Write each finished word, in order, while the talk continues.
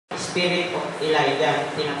spirit of Elijah,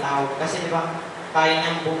 tinatawag. Kasi di ba, kaya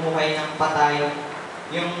niyang bumuhay ng patay.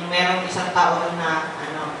 Yung merong isang tao na,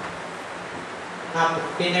 na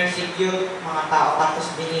pinersecute mga tao,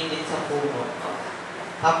 tapos binigit sa puno.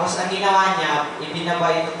 Tapos ang ginawa niya,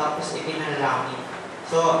 ibinaba ito, tapos ibinalangin.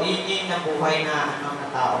 So, yun yung nabuhay na, na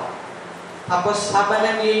tao. Tapos, habang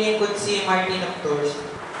naglilingkod si Martin of Tours,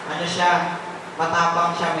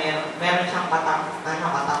 matapang siya, meron siyang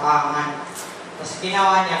katapangan. Tapos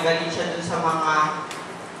ginawa niya, galit siya dun sa mga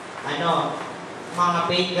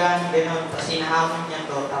pagan, gano'n. Tapos sinahamon niya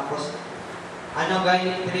to. Tapos,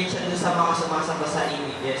 galit rin siya dun sa mga sumasamba sa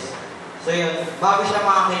images. So yun, bago siya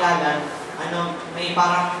makakilala, may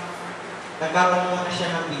parang nagkaroon muna siya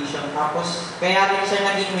ng vision. Tapos, kaya rin siya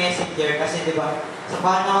naging messenger kasi di ba, sa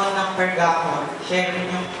panahon ng Pergamon, siya rin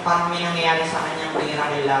yung parang may nangyayari sa kanyang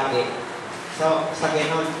miracle lagi. So, sa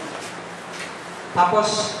ganun.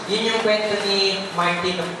 Tapos, yun yung kwento ni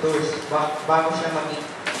Martin of Tours bago siya maging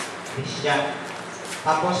Christian.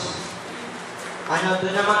 Tapos,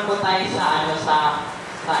 doon naman po tayo sa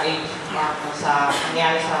age, sa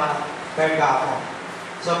nangyari sa Pergamon.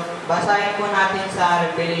 So, basahin po natin sa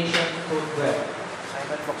Revelation 2:12.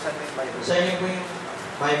 Simon, buksan mo yung Bible. Buksan niyo po yung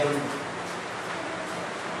Bible.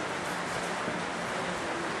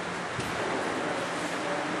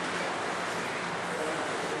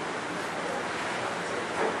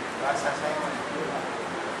 Basa, Simon.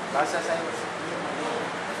 Basa, Simon.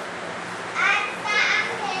 At sa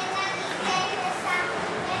akin ng iglesia sa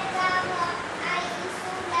Pergamon ay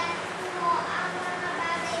isulat mo ang mga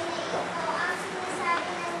bagay na ito, ang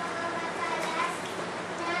sinasabi ng mga matalas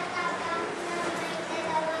na tabang na may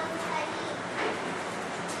dalawang talim.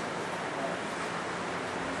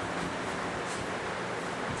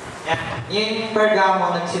 Yung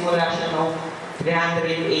Pergamon, nagsimula siya noong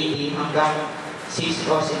 380 hanggang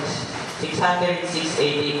 606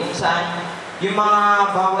 AD, kung saan yung mga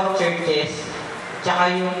bawat churches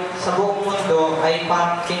tsaka yung sa buong mundo ay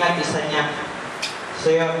parang pinag-isa niya.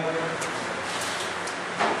 So yun,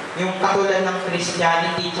 yung katulad ng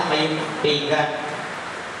Christianity tsaka yung pagan.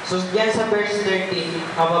 So yan sa verse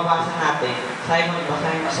 13, mababasa natin. Simon,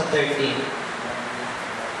 basahin mo sa 13.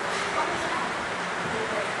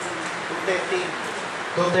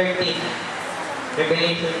 2:13.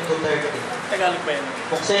 Revelation 2:13. Tagalog ba yun?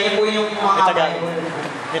 Buksan niyo po yung mga Tagalog. Bible.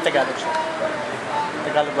 May Tagalog siya.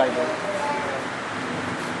 Tagalog Bible.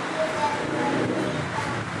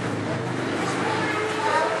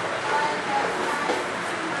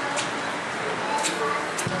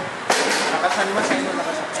 Nakasan mo, Simon,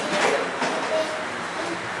 nakasan.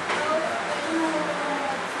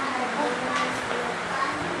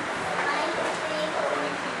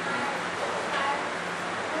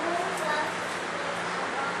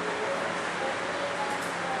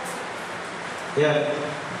 Yan.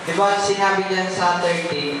 Diba sinabi diyan sa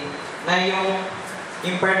 13 na yung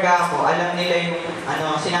Pergamo, alam nila yung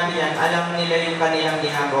sinabi diyan, alam nila yung kanilang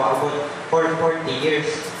ginagawa about for 40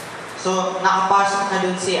 years. So nakapasok na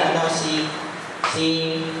dun si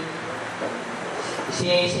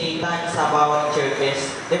Satan sa bawat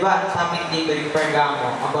churches. Diba sabi dito yung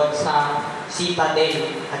Pergamo about sa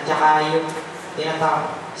citadel at saka yung tinatawag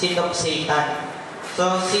seat of Satan.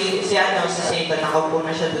 So si Satan nakaupo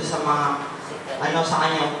na siya dun sa mga sa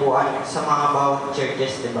kanyang upuan sa mga bawat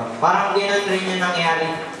churches, di ba? Parang gano'n rin yung nangyari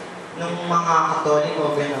ng mga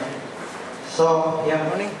Katoliko, gano'n. So, yan.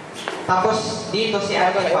 Tapos, dito si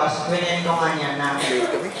Antipas, kwento nga niya na,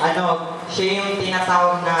 siya yung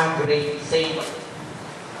tinatawag na great saint.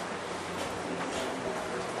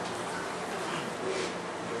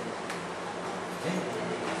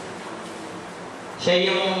 Siya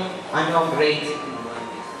yung, great.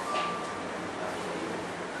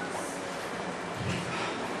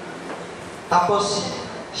 Tapos,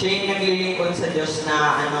 siya yung naglilingkod sa Diyos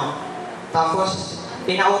na tapos,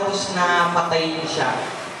 pinautos na patayin siya.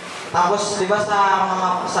 Tapos, di ba sa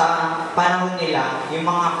panahon nila, yung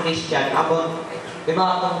mga Christian, di ba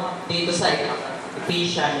dito sa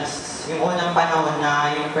Ephesians, yung unang panahon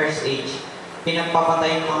na yung first age,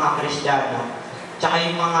 pinagpapatay yung mga Kristiyano.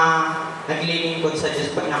 Tsaka yung mga naglilingkod sa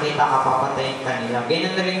Diyos, pag nakita ka, papatayin kanila.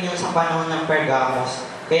 Ganun na rin yung sa panahon ng Pergamos.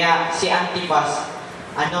 Kaya si Antipas,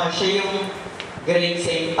 siya yung great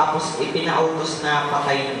saint, tapos ipinautos na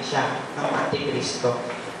patayin siya ng Antikristo.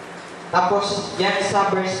 Tapos, yan sa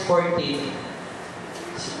verse 14.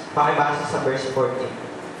 Pakibasa sa verse 14.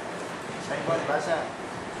 Simon, basa.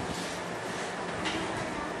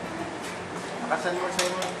 Nakasan mo,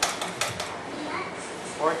 Simon.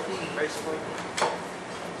 14, verse 14.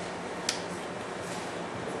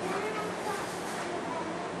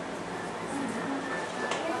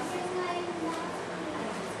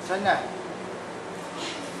 Saan na?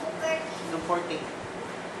 2:30. 2:40.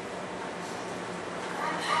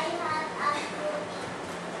 And I had asked you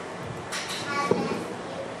hadn't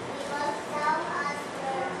you, because thou hast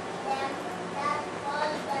heard them that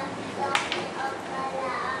called them doctrine of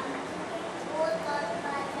Balaam, who taught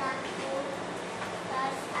Balak to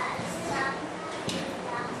cast as some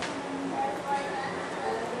Balaam. Therefore the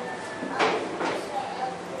elders of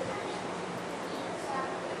Israel to eat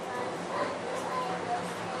sacrifice unto idols and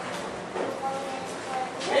to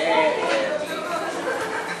commit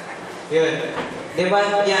Yun. Di ba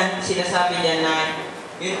yan, sinasabi niya na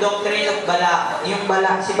yung doctrine of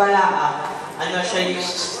si Balaa, siya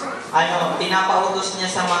yung, pinapautos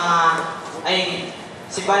niya sa mga,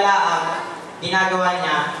 si Balaa, ginagawa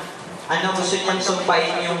niya, gusto niyang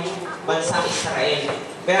sumpain yung bansang Israel.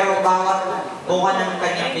 Pero bawat buka ng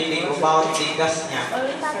kanyang bibig o bawat bigas niya,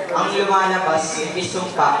 ang lumalabas, yung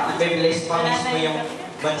isumpa, nabibless pa mismo yung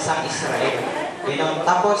bansang Israel.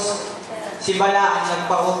 Tapos, si Balaam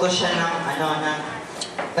nagpautos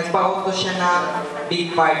siya ng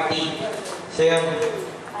big party. So yun,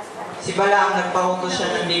 si Balaam nagpautos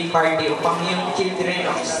siya ng big party upang yung children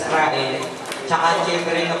of Israel tsaka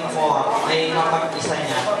children of Moab ay mapag-isa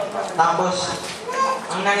niya. Tapos,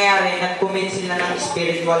 ang nangyari, nag-commit sila ng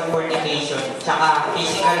spiritual fornication tsaka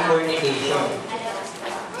physical fornication.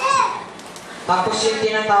 Tapos yung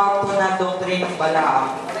tinatawag po na doctrine ng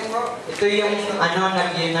Balaam, ito yung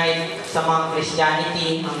nag-unite sa mga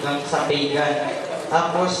Christianity hanggang sa pagan.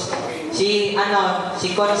 Tapos si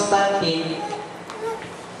Constantine,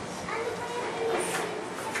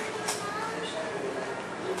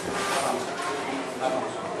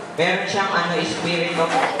 meron siyang spirit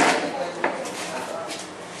of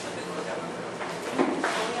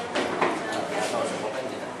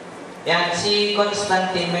si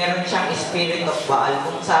Constantine, meron siyang spirit of Baal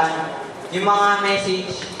kung saan yung mga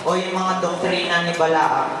message o yung mga doktrina ni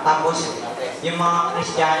Balaam, tapos yung mga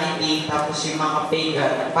Christianity, tapos yung mga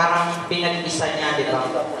pagan, parang pinag-isa niya, di ba?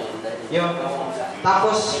 Yung,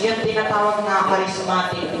 tapos yung tinatawag na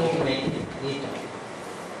charismatic movement dito.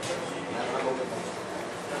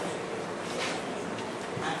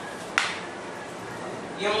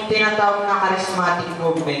 Yung tinatawag na charismatic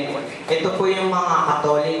movement, ito po yung mga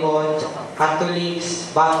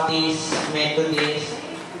Catholics, Baptists, Methodists,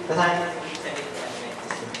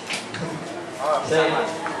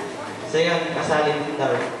 So yun, kasali din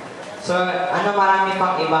daw. So, marami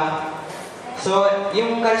pang iba. So,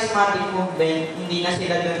 yung charismatic movement, hindi na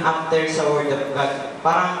sila dun after sa Word of God.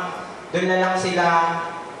 Parang, dun na lang sila,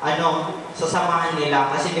 sasamahan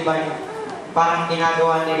nila. Kasi diba, parang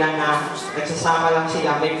ginagawa nila na nagsasama lang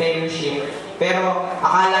sila, may fellowship. Pero,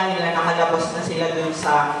 akala nila nakalabas na sila dun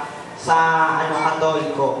sa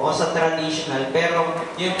Katoliko o sa traditional. Pero,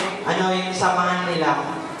 yung samahan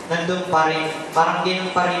nila, nandun pa rin. Parang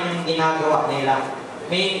ganun pa rin yung ginagawa nila.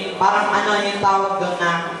 May, parang yung tawag doon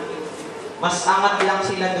na mas angat lang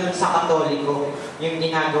sila doon sa Katoliko, yung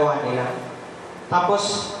ginagawa nila.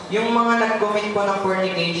 Tapos, yung mga nag-commit po ng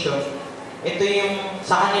fornication, ito yung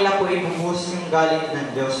sa kanila po ibubuhos yung galit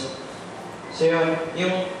ng Diyos. So yun,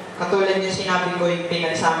 yung katulad yung sinabi ko, yung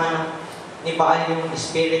pinagsama ni Baal yung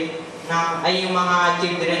spirit ay yung mga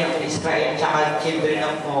children of Israel tsaka children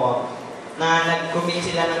of Moab, na nag-commit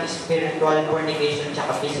sila ng spiritual fornication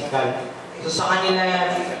tsaka physical. So sa kanila,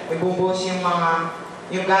 ibubuhos yung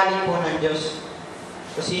galing po ng Diyos.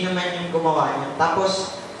 So sino man yung gumawa niya.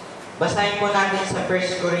 Tapos, basahin po natin sa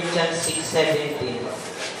 1 Corinthians 6:17.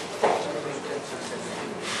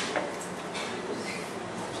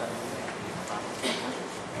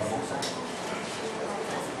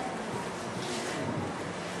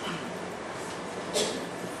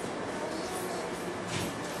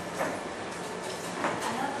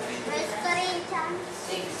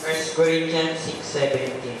 Corinthians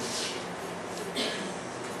 6:17.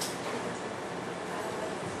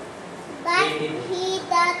 But he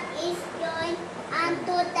that is joined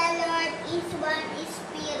unto the Lord is one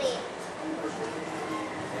spirit.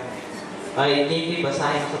 Ay, hindi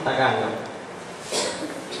basahin sa Tagalog.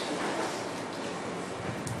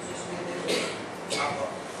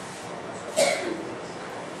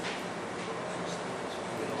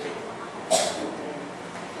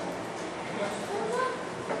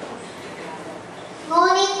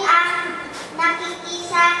 Ngunit ang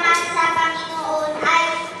nakikisama sa Panginoon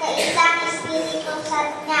ay kaisang espiritu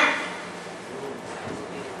sa niya.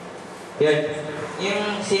 Yan.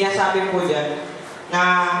 Yung sinasabi po dyan, na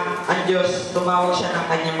ang Diyos, tumawag siya ng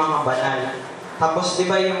kanyang mga banal. Tapos, di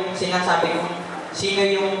ba yung sinasabi kung sino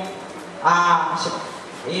yung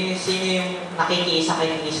nakikiisa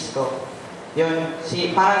kay Kristo? Yun,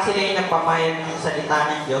 parang sila yung nagpapahayag ng salita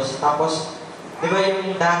ng Diyos. Tapos, di ba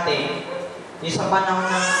yung dati, yung sa panahon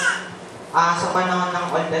ng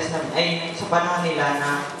Old Testament, ay sa panahon nila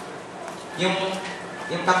na yung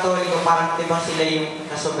Katoliko, parang di ba sila yung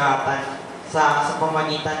nasugatan sa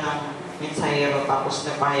pamagitan ng mensahero, tapos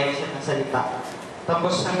nagpahayag siya ng salita.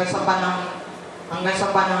 Tapos hanggang sa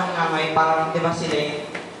panahon nga ngayon, parang di ba sila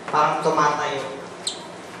yung parang tumatayo.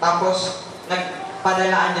 Tapos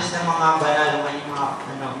nagpadala ang Diyos ng mga banal, kanyang mga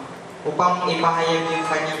upang ipahayag yung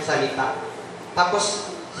kanyang salita.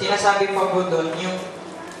 Tapos sinasabi pa po doon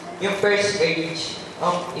yung first page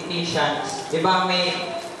of Ephesians, di ba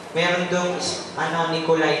meron doon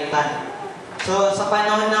Nicolaitan. So sa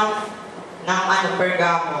panahon ng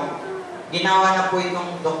Pergamo, ginawa na po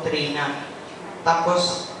itong doktrina.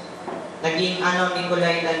 Tapos naging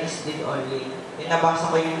Nicolaitan is dead only. Nabasa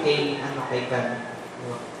ko yung kay God.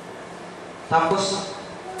 Tapos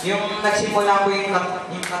yung nagsimula po yung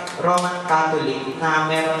Roman Catholic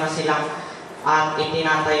na meron na silang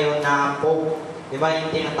itinatayo na Pope, di ba,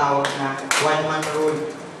 yung tinatawag na one-man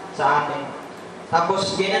rule sa atin.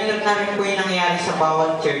 Tapos ginanap na rin po yung nangyayari sa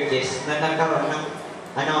bawat churches na nagkaroon ng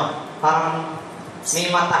parang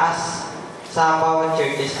may mataas sa bawat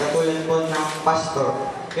churches, katulad po ng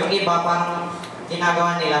pastor. Yung iba parang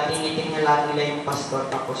ginagawa nila, tinitingnan nila yung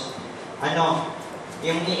pastor, tapos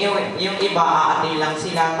yung iba aatin lang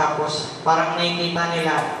sila, tapos parang nakikita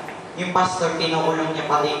nila yung pastor, kinukulong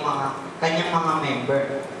niya pala yung kanyang mga member.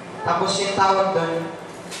 Tapos yung tawag doon,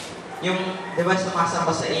 yung di ba sumasamba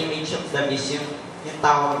sa image of the beast, yung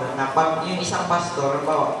tawag doon, na pag yung isang pastor,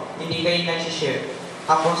 hindi kayo nag-share,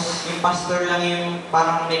 tapos yung pastor lang yung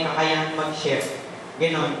parang may kakayahan mag-share.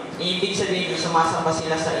 Ganon. Ibig sabihin yung sumasamba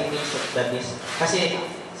sila sa image of the beast. Kasi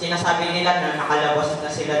sinasabi nila na nakalabas na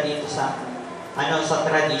sila dito sa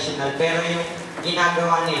traditional. Pero yung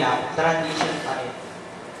ginagawa nila, tradition pa rin.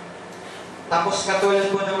 Tapos katulad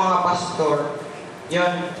po ng mga pastor,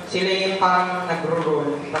 yun, sila yung parang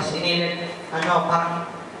nagro-rule. Tapos parang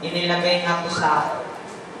inilagay na to sa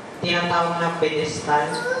tinatawag na pedestal.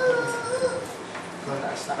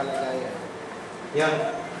 Mataas na kalagayan. Yun.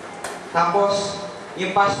 Tapos,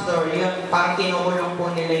 yung pastor, yun, parang kinukulong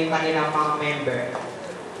po nila yung kanilang mga member.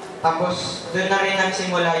 Tapos, doon na rin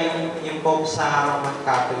nagsimula yung Pope sa Roman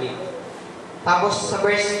Catholic. Tapos, sa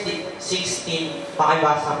verse 16,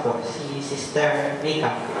 pakibasa po, si Sister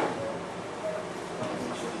Nika.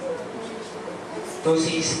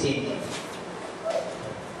 2:16.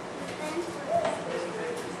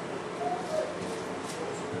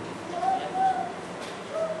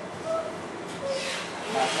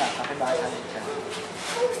 Pakibasa din siya.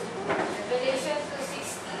 Revelation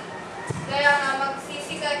 2:16.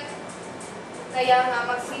 Kaya nga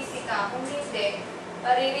magsisi ka, kung hindi,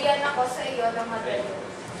 paririyan ako sa iyo ng madalo.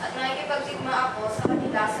 At nakikipagdigma ako sa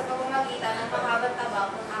kanila sa pamamagitan ng mahabang tabak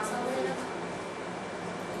ng aking ulo.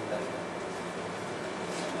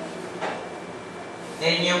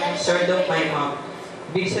 Then yung sword of my mouth.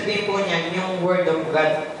 Ibig sabihin po niyan, yung word of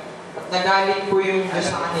God. At nagalit po yung Diyos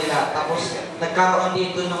sa kanila. Tapos nagkaroon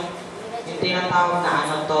dito yung tinatawag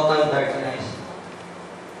na total darkness.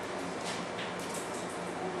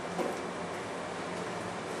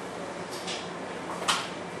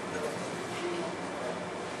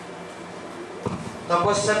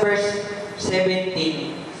 Tapos sa verse 17,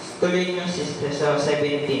 tuloy yung sister sa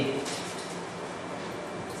 17.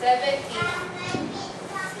 17.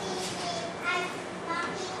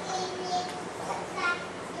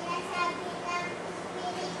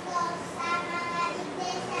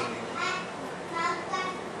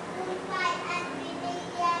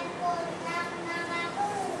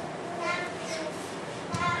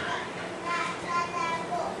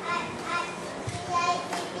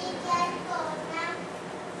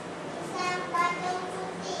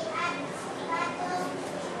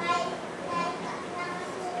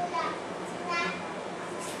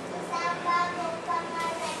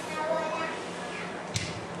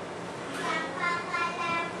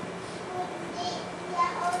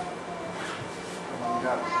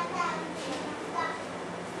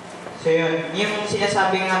 So yun, yung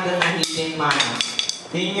sinasabi nga doon na hidden manna,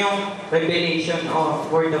 yun yung revelation o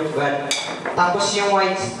word of God. Tapos yung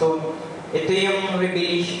white stone, ito yung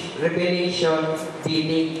revelation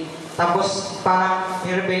dealing. Tapos parang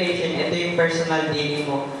yung revelation, ito yung personal dealing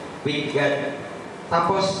mo with God.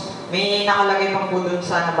 Tapos may nakalagay pang po doon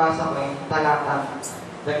sa nabasa ko yung talata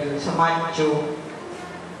sa Matthew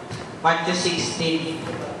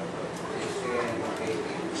 16.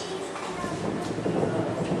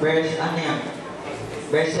 Verse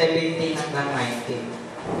 17 hanggang 19.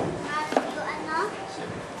 Matthew ano?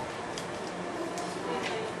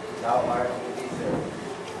 Thou art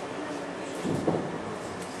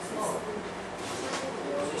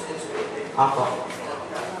Ako.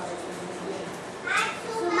 At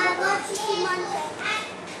sumagot si Simon at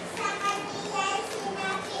sa kanila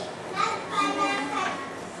sinabi, nagpanakad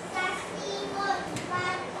sa Simon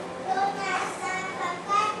Barjona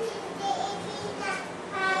sapagkat hindi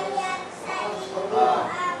ipinahayag sa iyo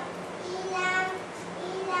ang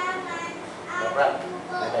ilaman ang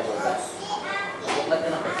dugo o si aking ama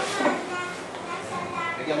na nasa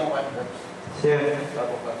Bigyan mo ka. Sir,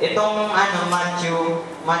 itong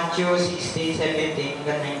Matthew 16, 17,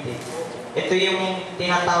 hanggang 19. Ito yung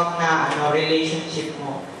tinatawag na relationship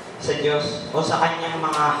mo sa Diyos o sa kanyang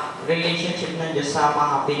mga relationship ng Diyos sa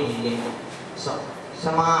mga pinili. So,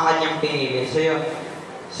 sa mga kanyang pinili. So, yun.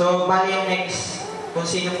 So, bali next, kung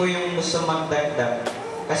sino po yung gusto magdagdag.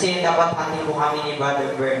 Kasi dapat hati po kami ni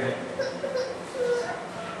Brother Bernard.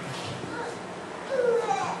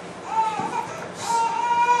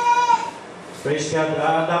 Praise God.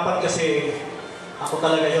 Dapat kasi ako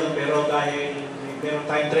talaga yun, pero dahil meron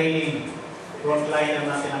tayong training, frontliner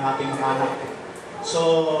natin ang ating mga anak. So,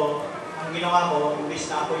 ang ginawa ko,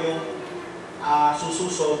 imbis na ako yung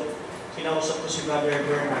sususod, kinausap ko si Brother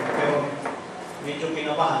Bernard, pero medyo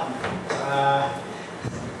kinabahan.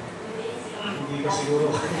 Hindi ko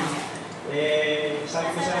siguro. Sabi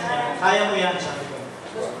ko sa kanya, kaya mo yan, sabi ko.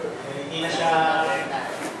 Hindi na siya,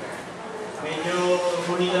 medyo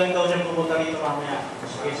huli na lang daw siya pupunta rito mamaya.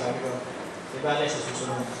 Sige, sabi ko. Ibale sa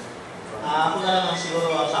susunod. Ako na lang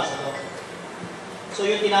siguro ang sasagot. So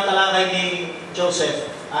yung tinatalakay ni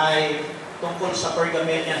Joseph ay tungkol sa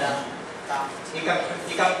Pergamenia na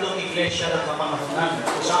ikatlong iglesia ng kapanahonan.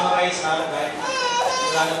 To summarize dahil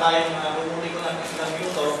wala na tayong bumuli ko lang ng ilang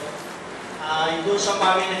minuto, doon sa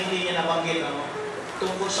pari na hindi niya nabanggit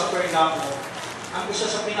tungkol sa Pergamo, ang isa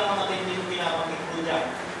sa pinakamatindi yung binabanggit ko dyan.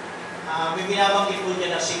 May binabanggit po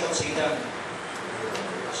niya na seat of Satan.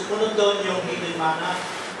 Sumunod doon yung hidden manna.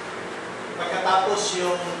 Pagkatapos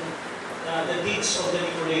yung the deeds of the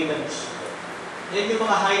Nicolaitans. Yan yung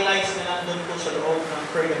mga highlights na nandun po sa loob ng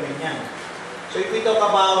Pergamenian. So if we talk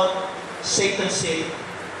about Satan's seat,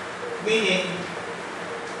 meaning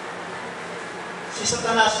si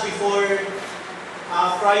Satanas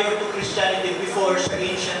prior to Christianity, before sa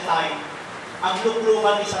ancient time, ang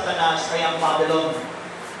luklukan ni Satanas ay ang Babylon.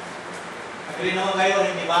 Agree naman kayo,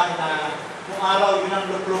 hindi ba, na kung araw yun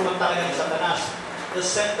ang luklukan talaga ni Satanas. The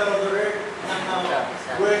center of the earth ng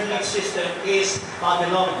worldly system is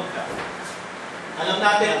Babylon. Alam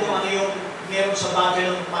natin kung ano yung meron sa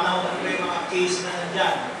Babylon panahon, ano yung mga case na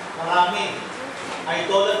nandyan. Marami.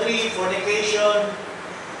 Idolatry, fornication,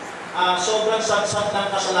 sobrang sadsad ng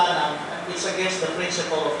kasalanan, it's against the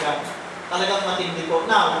principle of God. Talagang matindi po.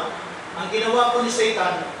 Now, ang ginawa po ni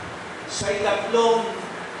Satan sa ikatlong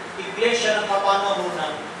iglesia ng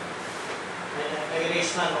kapanahunan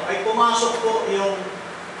ay pumasok po yung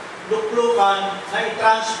luklukan na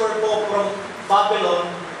i-transfer po from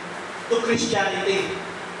Babylon to Christianity.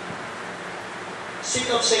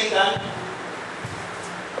 Seat of Satan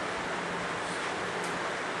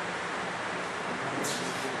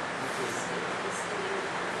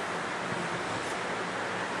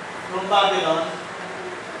from Babylon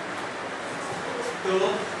to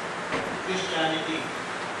Christianity.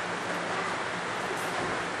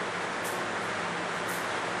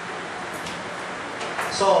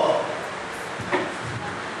 So,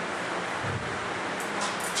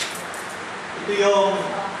 ito yung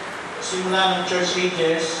simula ng church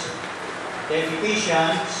ages, then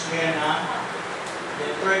Ephesians, Smyrna,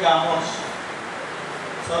 then Pergamos.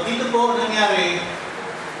 So, dito po nangyari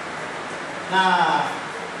na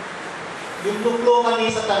yung luklukan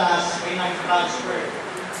ni Satanas ay nag-transfer.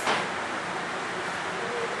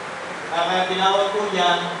 Kaya tinawag ko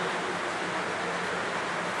yan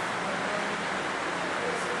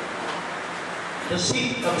the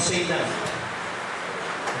seat of Satan.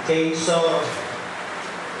 Okay, so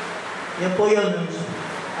yan po yun.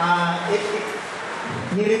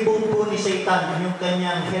 Nireboot po ni Satan yung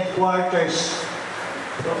kanyang headquarters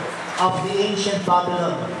of the ancient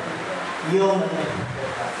Babylon. Yung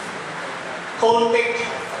cultic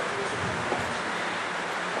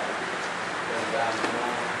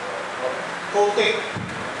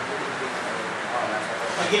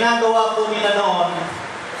ang ginagawa po nila noon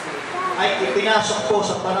ay ipinasok po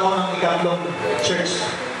sa panahon ng ikatlong church.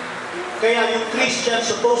 Kaya yung Christian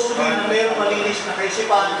supposed to be na mayroong malinis na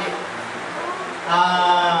kaisipan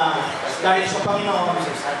dahil sa Panginoon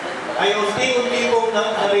ay unti-unti pong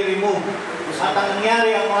nare-remove. At ang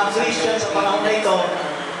nangyari, ang mga Christian sa panahon na ito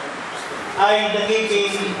ay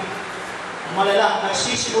nagiging malala,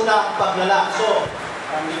 nagsisimula ang paglala. So,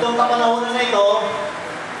 itong kapanahonan na ito,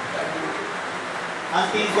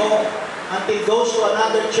 until goes to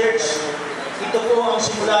another church ito po ang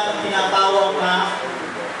simula ng tinatawag na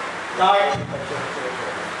Dark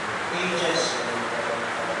Ages.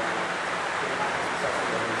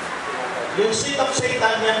 Yung seat of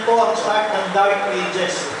Satan, yan po ang start ng Dark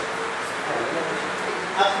Ages.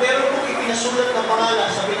 At meron pong ipinasulat na pangalan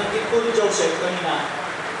sa binanggit ko ni Joseph kanina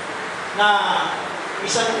na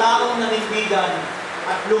isang taong nanindigan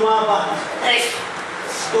at lumaban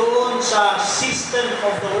doon sa system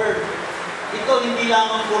of the world. Ito hindi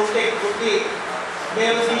lamang protect, kundi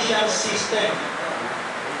meron din siyang system.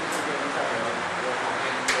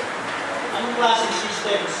 Anong klaseng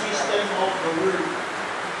system? System of the world.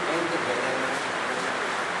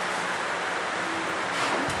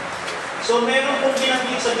 So meron pong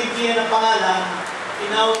binanggit sa Biblia ng pangalan,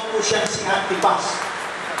 tinawag po siya si Antipas.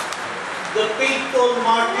 The faithful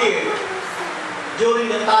martyr during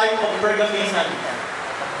the time of Pergaminan.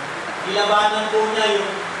 Nilabanan po niya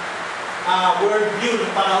yung worldview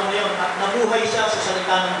ng panahon na yun at nabuhay siya sa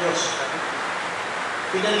salita ng Diyos.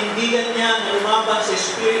 Pinanindigan niya na lumaban sa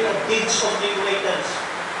spirit of deeds of Nicolaitans.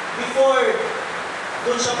 Before,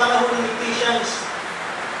 dun sa panahon ng Ephesians,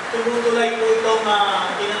 tumutuloy po itong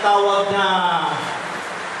tinatawag na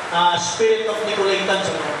spirit of Nicolaitans.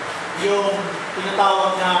 Yung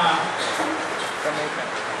tinatawag na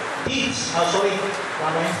deeds.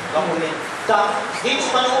 Deeds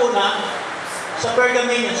pa noon sa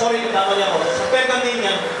Pergaminian. Sorry, nagkamali ako. Sa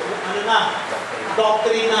Pergaminian,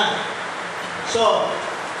 doctrine na. So,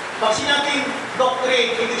 pag sinabing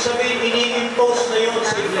doctrine, ibig sabihin, ini-impose na yun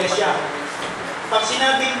sa iglesia. Pag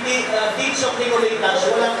sinabing deeds of Nicolaitans,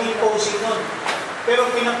 walang imposing nun. Pero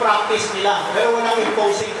pinapractice nila. Pero walang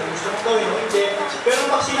imposing. Gusto mo gawin, hindi. Pero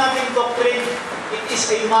pag sinabing doctrine, it is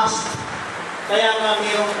a must. Kaya nga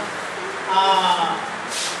mayroong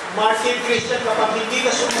martyr Christian, kapag hindi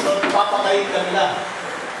ka sumunod, papatayin ka nila.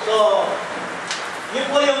 So, yun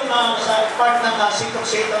po yung sa part ng seat of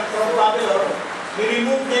Satan from Babylon,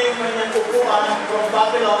 ni-remove niya yung kanyang upuan from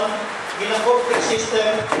Babylon, ginag-corporate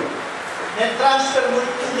system, then transfer mo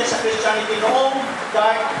niya sa Christianity noong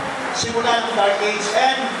simula ng Dark Age.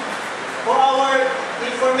 And for our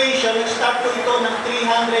information, nag-start po ito ng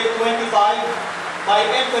 325 by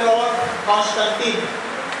Emperor Constantine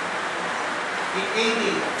in AD.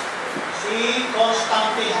 Si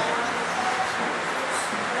Constantine.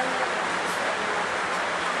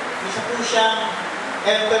 Isa po siyang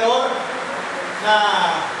emperor na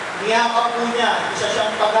niyakap po niya. Isa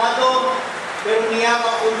siyang pagado, pero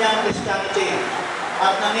niyakap po niya ang Christianity.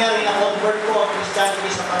 At nangyari na convert po ang Christianity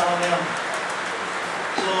sa panahon na yun.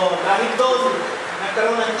 So, dahil doon,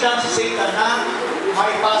 nagkaroon ng chance si Satan na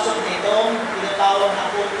maipasok nitong tinatawag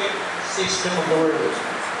na perfect system of the world.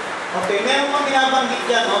 Okay, meron pang binabanggit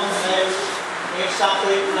dyan, no? Eksakto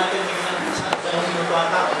yun natin sa 1 minuto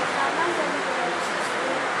ata.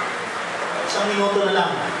 1 minuto na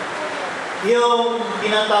lang. Yung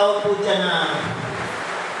tinatawag po dyan na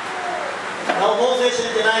now Moses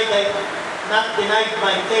and not denied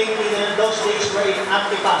by faith even in those days were in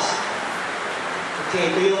Antipas.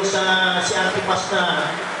 Okay, ito yung si Antipas na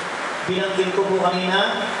binanggit ko po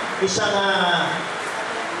kanina. Isang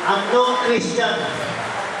unknown Christian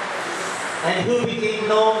and who became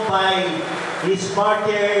known by his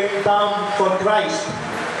martyrdom for Christ.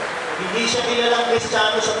 Hindi siya kilalang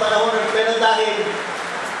Kristiyano sa panahon, pero dahil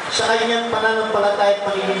sa kanyang pananampalataya at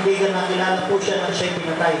paninindigan na kilala po siya na siya'y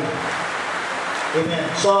pinatay. Amen.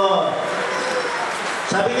 So,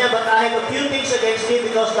 sabi niya, but I have a few things against thee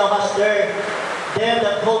because thou hast there them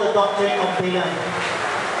that hold the doctrine of Balaam.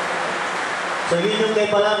 So, yun yung kay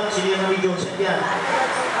Balaam, sinira ni Joseph yan.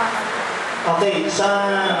 Okay, sa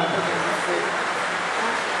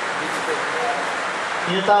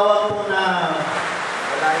tinatawag po na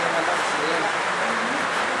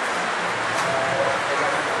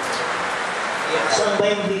saan ba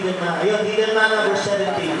yung hidden manna? Ayun, hidden manna verse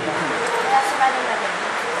 17.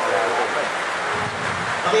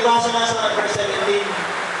 Pakibasa nga sa verse 17.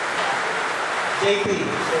 JP.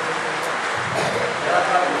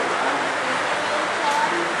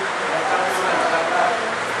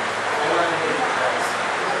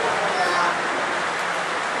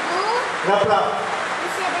 Rap.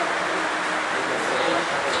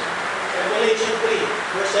 Revelation 3,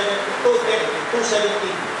 verse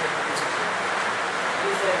 2:17.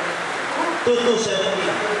 2:17.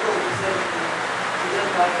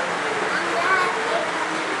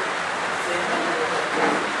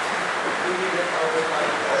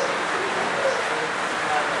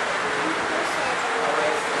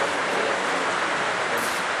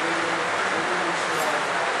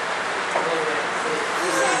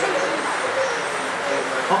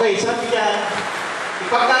 Okay, sabi niya,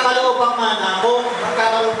 pagkakaloobang mana kung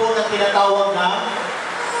magkakaroon po ng tinatawag na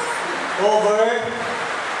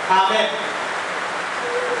overcome.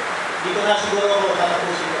 Dito na siguro ako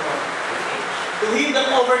tatapusin ko. To him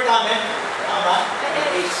that overcome, tama?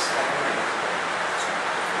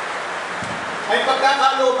 Ay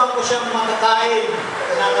pagkakaloobang ko siyang makakain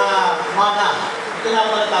ng mana. Ito na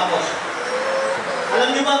ako natapos.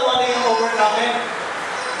 Alam niyo ba kung ano yung overcome?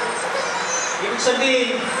 Ibig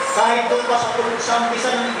sabihin, kahit doon pa sa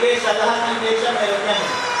umpisa ng iglesia, lahat ng iglesia mayroon yan.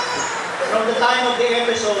 From the time of the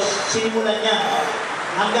Ephesus, sinimulan niya.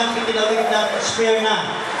 Hanggang itinawid ng sphere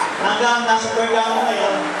na. Hanggang nasa Pergamo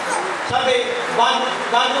ngayon. Sabi,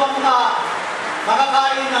 bago ang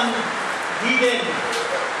makakain ng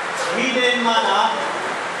hidden mana,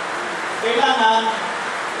 kailangan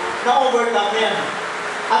na-overcome yan.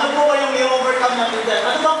 Ano po ba yung i-overcome natin dyan?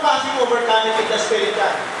 Ano bang klaseng overcome in the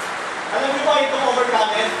spiritual? Alam niyo ba itong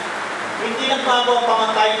overcome? Hindi nagbago ang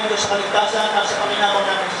pamantayan nito sa kaligtasan at sa paminawang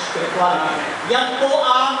natin sa spiritual. Yan po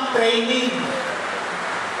ang training.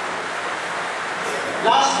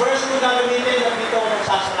 Last verse ko gagamitin at dito ako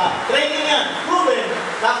nagsasara. Training yan. Proven.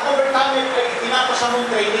 Na-overcome ay pinapasa mong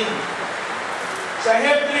training. Sa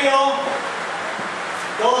Hebreo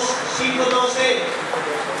 5:12,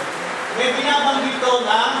 may binabanggit doon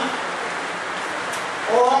na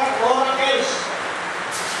oracles.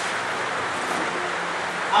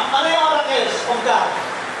 Ang ano yung oracles of God?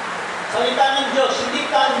 Salita ng Diyos. Hindi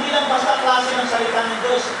lang basta klase ng salita ng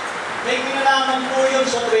Diyos. May kinalaman po yun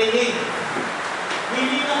sa training.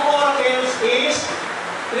 Meaning ng oracles is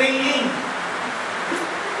training.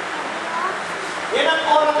 Yan ang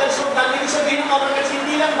oracles of God. Ibig sabihin ng oracles,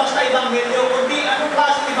 hindi lang basta ebanghelyo, kundi anong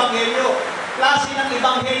klase ng ebanghelyo? Klase ng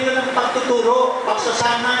ebanghelyo ng pagtuturo,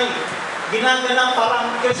 pagsasanay. Ginagawa parang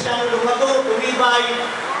Kristiyano lumago, tumibay,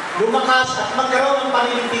 lumakas at magkaroon ng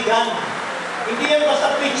paninindigan. Hindi yan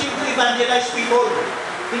basta preaching to evangelize people.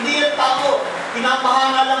 Hindi yan tao,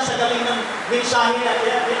 pinapahanga lang sa galing ng mensahe na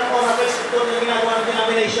yan ang oracles ito na ginagawa ng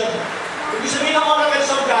denomination. Ibig sabihin ng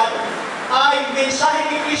oracles of God ay mensahe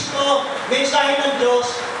ni Kristo, mensahe ng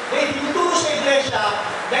Diyos na ituturo sa iglesia,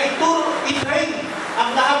 na i-train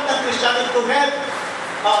ang lahat ng Kristiyano to help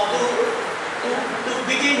to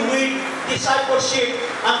begin with discipleship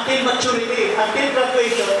until maturity, until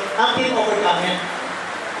graduation, until overcoming.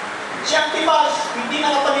 Si Antipas, hindi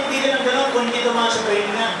nakapanindigan ng gano'n kung hindi dumaan sa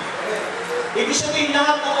trainingan. Ibig sabihin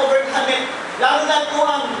lahat ng overcoming, lalo na po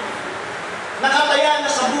ang nakataya na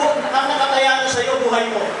sa iyo buhay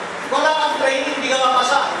mo. Wala kang training, hindi ka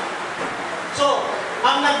mapasa. So,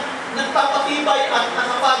 ang nagpapatibay at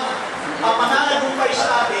nakapagpapananagumpay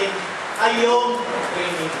sa atin ay yung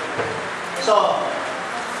training. So,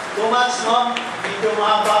 too much, no? Medyo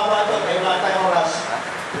mahaba ito, kaya wala tayong oras.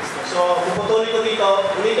 So, puputuloy ko dito,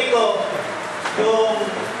 ulitin ko,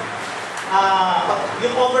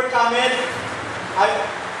 yung overcoming ay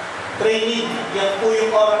training. Yan po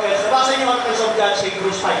yung oracles. Nabasa yung oracles of God sa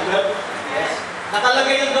Hebrews 5:12? Yes.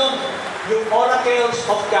 Nakalagay yun doon. Yung oracles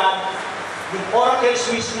of God, yung oracles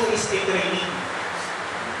mismo is a training.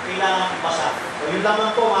 Kailangan basa. So, yun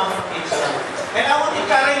lamang po mga kapatid. Salamat. And I want to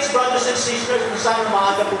encourage brothers and sisters kung saan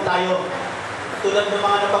maaga po tayo. Tulad ng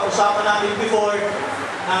mga napag-usapan natin before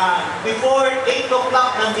 8 o'clock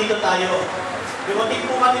nandito tayo. Dumating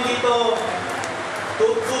po kami dito,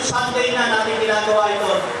 two Sunday na natin ginagawa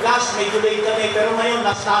ito. Last, medyo late kami, pero ngayon,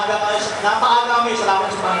 napaaga kami, salamat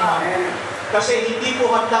sa Panginoon. Kasi hindi po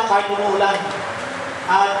handa kahit umuulan.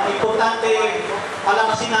 At importante,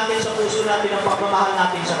 palakasin natin sa puso natin ang pagmamahal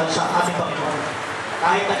natin sa ating Panginoon.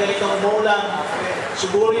 Kahit na ganito umuulan,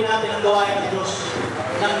 sugurin natin ang gawain ng Diyos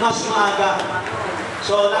ng mas maaga.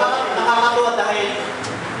 So, nakakatuwa dahil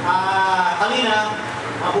kanina,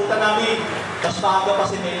 mabutan namin, mas maaga pa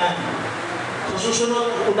si Melan. So,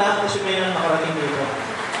 susunod, unahan ko si Melan makarating dito.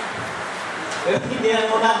 Pero hindi na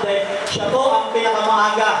muna dahil siya po ang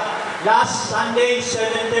pinakamaaga. Last Sunday,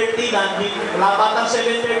 7:30, nandito. Wala batang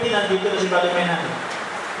 7:30, nandito na si Brother Melan.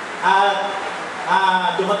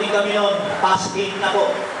 At dumating kami noon, past 8 na po.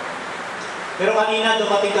 Pero kanina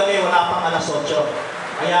dumating kami, wala pang alas 8.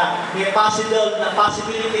 Kaya may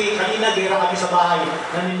possibility, kanina gira kami sa bahay,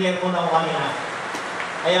 naninermo na ako kanina.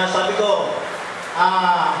 Kaya sabi ko,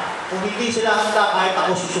 kung hindi sila handa, kahit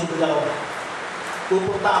ako susugod ako.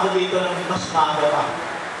 Pupunta ako dito ng mas maaga pa.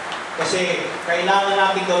 Kasi kailangan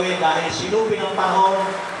natin gawin dahil sinupin ang panahon,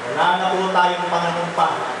 wala na po tayong panahon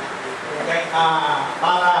pa. Okay?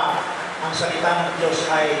 Para ang salita ng Diyos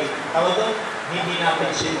ay, hindi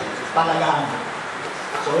natin palagahan.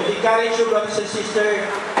 So, I encourage you, brothers and sisters,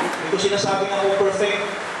 hindi ko sinasabi nga ako perfect,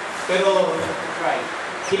 pero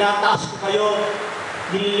tinataas ko kayo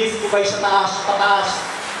nililift ko kayo sa taas, pataas,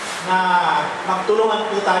 na magtulungan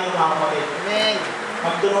po tayo mga kapatid. Amen.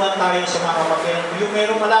 Magtulungan tayo sa mga kapatid. Yung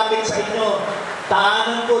merong malapit sa inyo,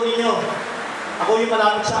 taanan po ninyo. Ako yung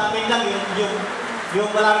malapit sa amin lang,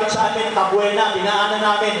 yung malapit sa amin, Tabuena, dinaanan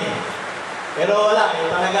namin eh. Pero wala,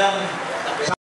 talagang